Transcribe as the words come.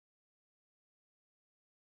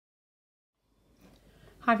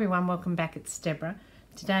Hi everyone, welcome back. It's Deborah.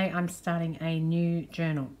 Today I'm starting a new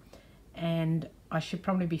journal and I should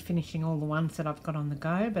probably be finishing all the ones that I've got on the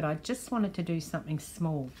go, but I just wanted to do something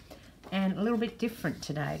small and a little bit different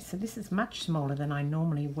today. So this is much smaller than I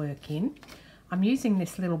normally work in. I'm using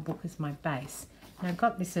this little book as my base. And I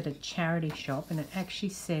got this at a charity shop and it actually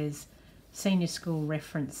says Senior School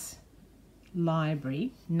Reference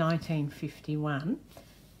Library 1951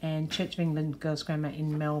 and Church of England Girls Grammar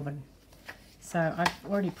in Melbourne. So I've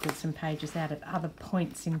already put some pages out at other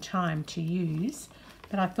points in time to use,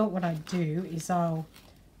 but I thought what I'd do is I'll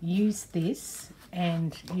use this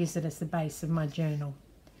and use it as the base of my journal.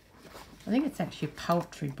 I think it's actually a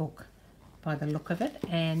poetry book by the look of it,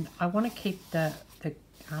 and I want to keep the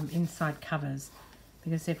inside covers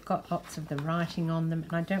because they've got lots of the writing on them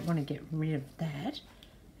and I don't want to get rid of that.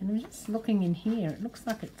 And I'm just looking in here, it looks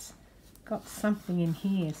like it's got something in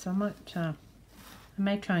here, so I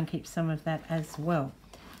may try and keep some of that as well.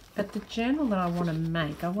 But the journal that I want to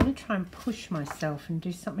make, I want to try and push myself and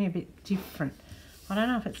do something a bit different. I don't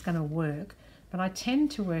know if it's going to work, but I tend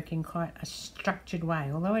to work in quite a structured way.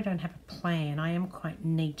 Although I don't have a plan, I am quite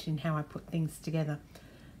neat in how I put things together.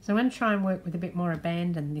 So I'm going to try and work with a bit more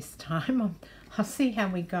abandon this time. I'll see how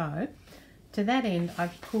we go. To that end,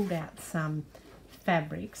 I've pulled out some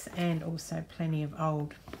fabrics and also plenty of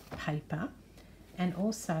old paper and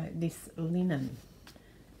also this linen.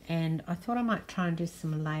 And I thought I might try and do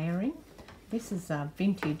some layering. This is a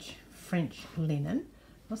vintage French linen.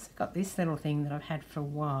 I've also got this little thing that I've had for a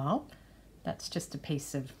while. That's just a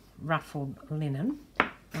piece of ruffled linen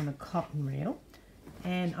on a cotton reel.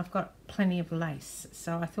 And I've got plenty of lace.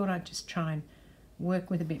 So I thought I'd just try and work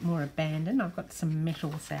with a bit more abandon. I've got some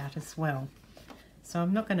metals out as well. So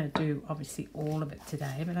I'm not going to do obviously all of it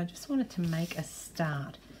today, but I just wanted to make a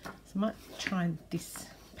start. So I might try this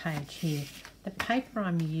page here. The paper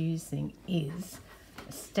I'm using is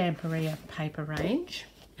a Stamperia paper range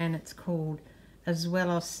and it's called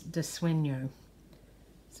Azuelos de Sueño.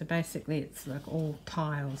 So basically it's like all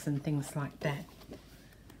tiles and things like that.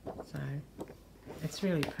 So it's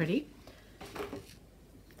really pretty.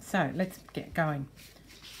 So let's get going.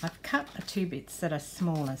 I've cut two bits that are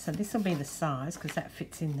smaller, so this will be the size because that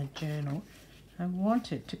fits in the journal. I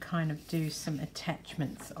wanted to kind of do some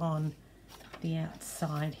attachments on the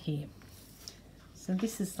outside here. So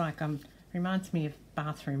this is like, reminds me of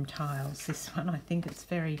bathroom tiles, this one. I think it's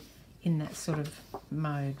very in that sort of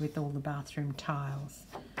mode with all the bathroom tiles.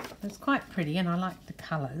 It's quite pretty and I like the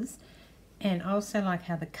colours. And I also like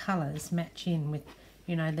how the colours match in with,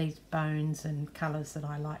 you know, these bones and colours that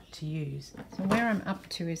I like to use. So where I'm up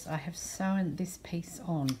to is I have sewn this piece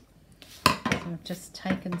on. So I've just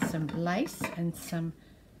taken some lace and some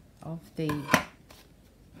of the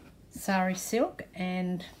sari silk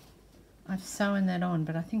and I've sewn that on,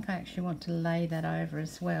 but I think I actually want to lay that over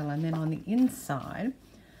as well. And then on the inside,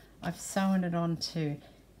 I've sewn it onto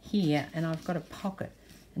here and I've got a pocket.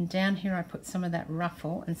 And down here I put some of that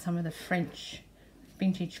ruffle and some of the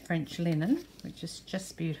vintage French linen, which is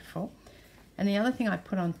just beautiful. And the other thing I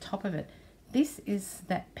put on top of it, this is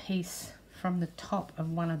that piece from the top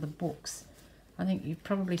of one of the books. I think you've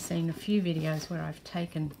probably seen a few videos where I've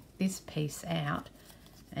taken this piece out,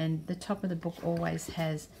 and the top of the book always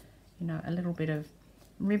has, you know, a little bit of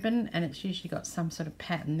ribbon and it's usually got some sort of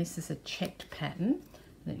pattern. This is a checked pattern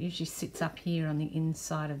and it usually sits up here on the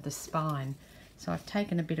inside of the spine. So I've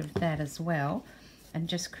taken a bit of that as well and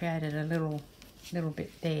just created a little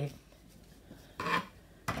bit there.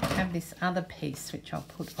 I have this other piece which I'll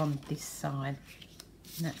put on this side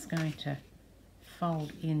and that's going to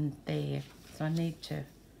fold in there. So I need to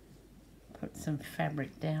put some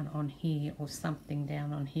fabric down on here or something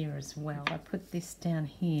down on here as well. If I put this down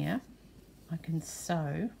here, I can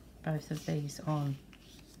sew both of these on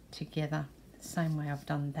together the same way I've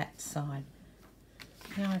done that side.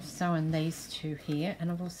 Now I've sewn these two here and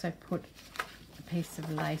I've also put a piece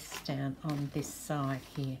of lace down on this side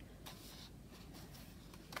here.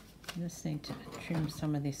 I just need to trim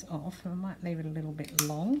some of this off. I might leave it a little bit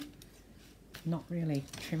long, not really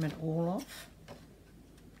trim it all off.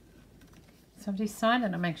 So I've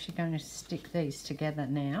decided I'm actually going to stick these together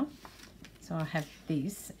now. So I have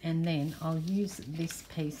this and then I'll use this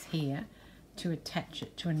piece here to attach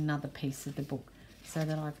it to another piece of the book so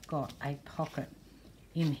that I've got a pocket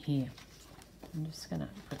in here. I'm just going to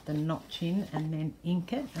put the notch in and then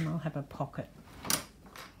ink it and I'll have a pocket.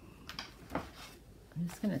 I'm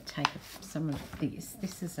just going to take some of this.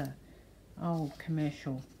 This is a old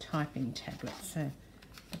commercial typing tablet, so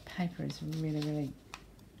the paper is really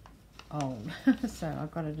old. So I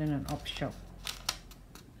got it in an op shop.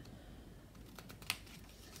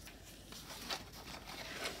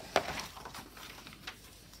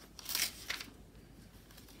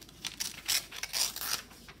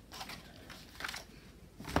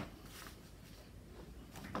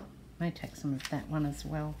 may take some of that one as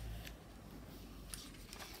well.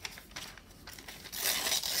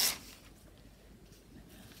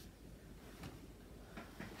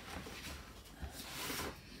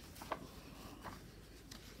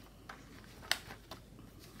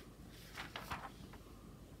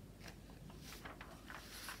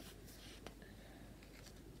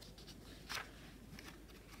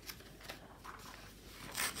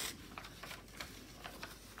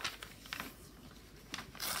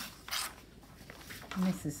 And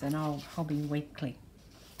this is an old Hobby Weekly.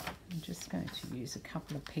 I'm just going to use a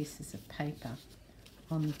couple of pieces of paper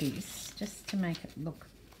on this just to make it look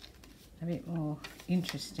a bit more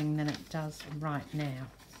interesting than it does right now.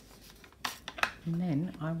 And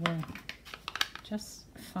then I will just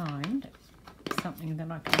find something that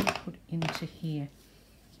I can put into here.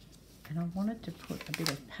 And I wanted to put a bit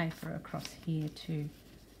of paper across here too,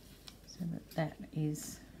 so that that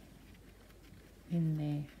is in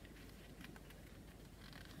there.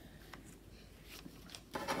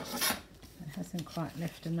 It hasn't quite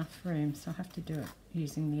left enough room, so I have to do it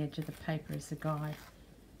using the edge of the paper as a guide.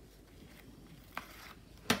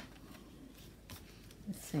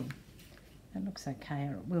 Let's see, that looks okay,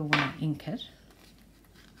 or it will when I ink it.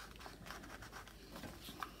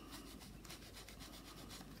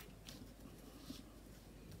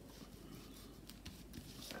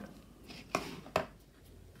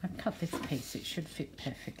 I've cut this piece, it should fit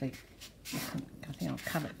perfectly. I think I'll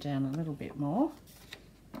cut it down a little bit more.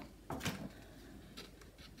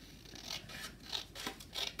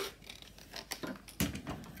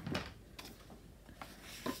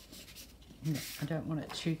 I don't want it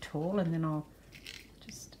too tall, and then I'll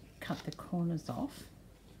just cut the corners off.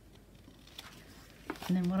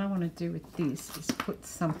 And then what I want to do with this is put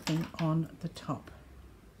something on the top.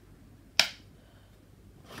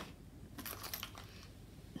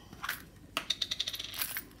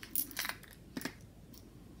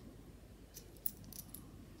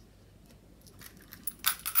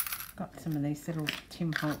 Got some of these little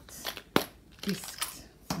Tim Holtz discs,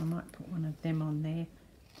 so I might put one of them on there.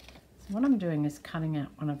 So what I'm doing is cutting out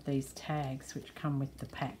one of these tags which come with the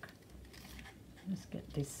pack. Just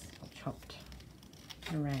get this chopped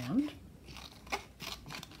around.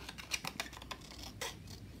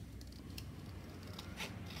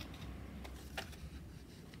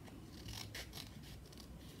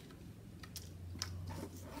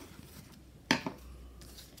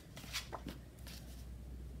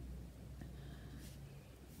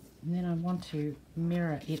 And then I want to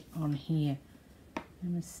mirror it on here.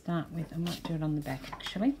 I'm going to start with, I might do it on the back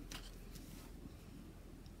actually.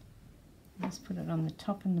 Just put it on the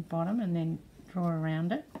top and the bottom and then draw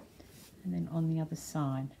around it, and then on the other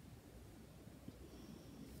side.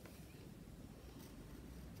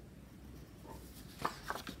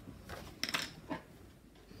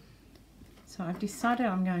 So I've decided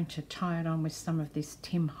I'm going to tie it on with some of this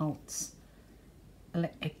Tim Holtz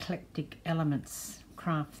Eclectic Elements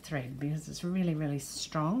craft thread, because it's really, really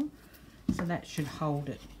strong, so that should hold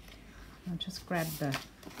it. I'll just grab the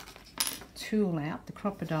tool out, the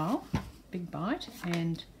crocodile, big bite,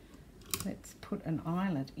 and let's put an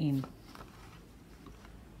eyelet in.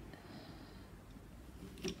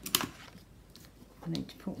 I need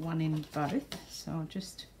to put one in both, so I'll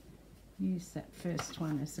just use that first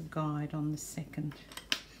one as a guide on the second.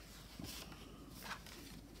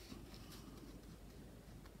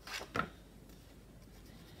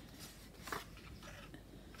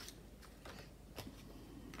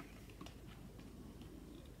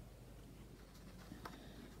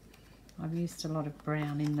 I've used a lot of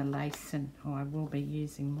brown in the lace, and I will be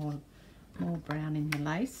using more brown in the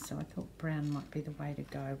lace, so I thought brown might be the way to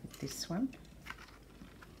go with this one.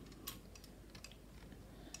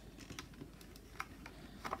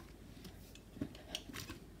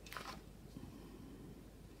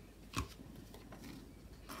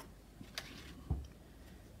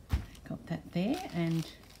 Got that there, and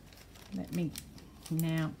let me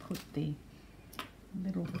now put the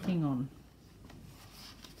little thing on.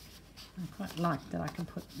 I quite like that I can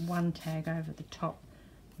put one tag over the top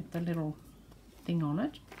with the little thing on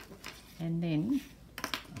it, and then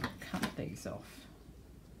I'll cut these off.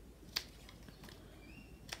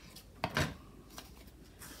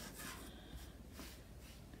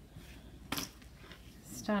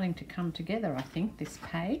 Starting to come together, I think, this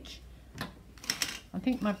page. I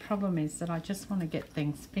think my problem is that I just want to get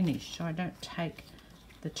things finished, so I don't take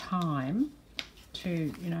the time to,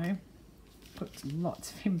 you know, put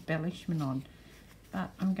lots of embellishment on,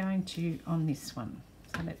 but I'm going to on this one,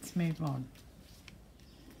 so let's move on.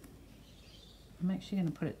 I'm actually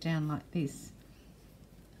going to put it down like this,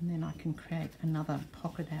 and then I can create another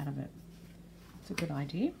pocket out of it. That's a good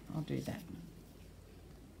idea. I'll do that.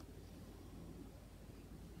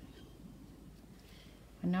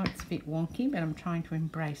 I know it's a bit wonky, but I'm trying to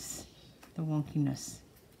embrace the wonkiness.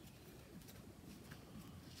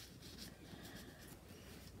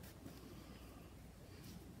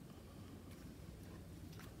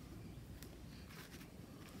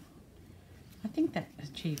 I think that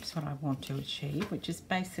achieves what I want to achieve, which is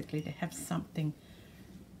basically to have something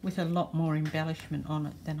with a lot more embellishment on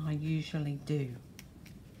it than I usually do.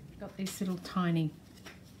 I've got these little tiny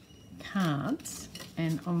cards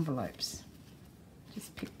and envelopes.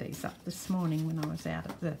 Just picked these up this morning when I was out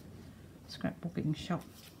at the scrapbooking shop.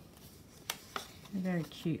 They're very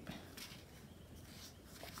cute.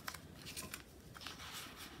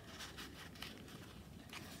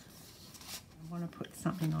 I want to put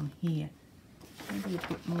something on here. Maybe a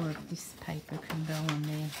bit more of this paper can go on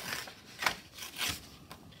there.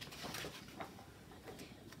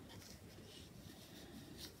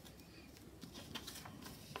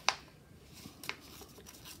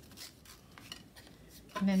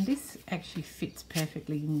 And then this actually fits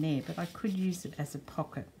perfectly in there, but I could use it as a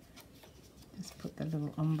pocket. Just put the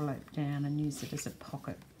little envelope down and use it as a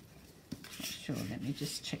pocket. Not sure, let me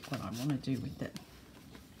just check what I want to do with it.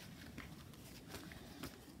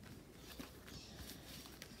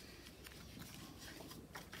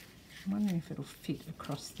 I'm wondering if it'll fit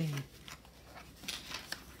across there.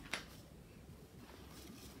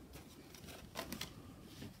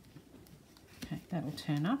 Okay, that'll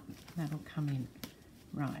turn up, that'll come in.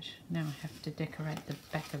 Right, now I have to decorate the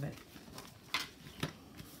back of it.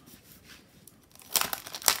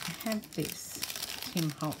 I have this Tim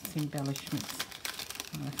Holtz embellishments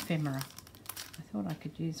ephemera. I thought I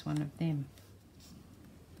could use one of them.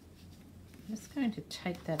 I'm just going to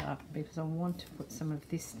take that up because I want to put some of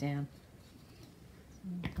this down.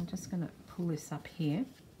 So I'm just going to pull this up here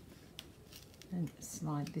and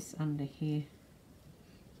slide this under here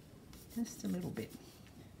just a little bit.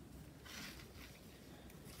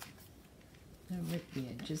 Rip the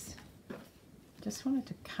edges. Just wanted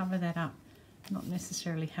to cover that up, not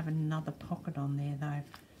necessarily have another pocket on there though.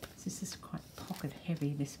 This is quite pocket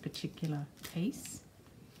heavy, this particular piece.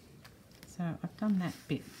 So I've done that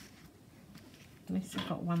bit. At least I've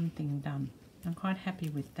got one thing done. I'm quite happy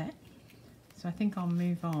with that. So I think I'll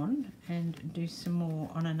move on and do some more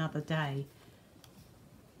on another day,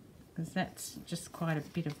 because that's just quite a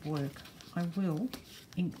bit of work. I will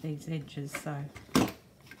ink these edges though,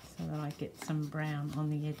 so that I get some brown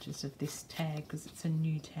on the edges of this tag, because it's a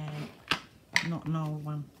new tag, not an old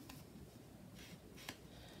one.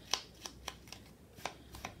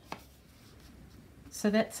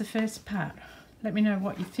 So that's the first part. Let me know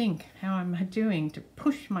what you think, how I'm doing to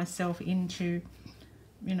push myself into,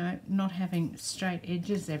 you know, not having straight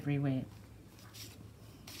edges everywhere.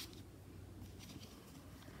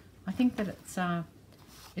 I think that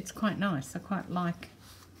it's quite nice. I quite like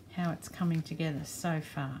how it's coming together so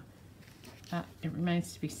far. But it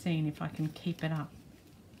remains to be seen if I can keep it up.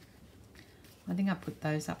 I think I put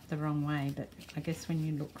those up the wrong way, but I guess when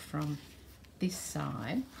you look from this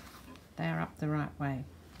side, they are up the right way.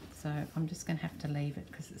 So I'm just going to have to leave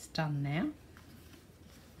it because it's done now.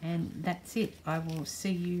 And that's it. I will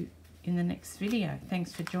see you in the next video.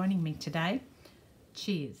 Thanks for joining me today.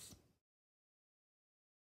 Cheers.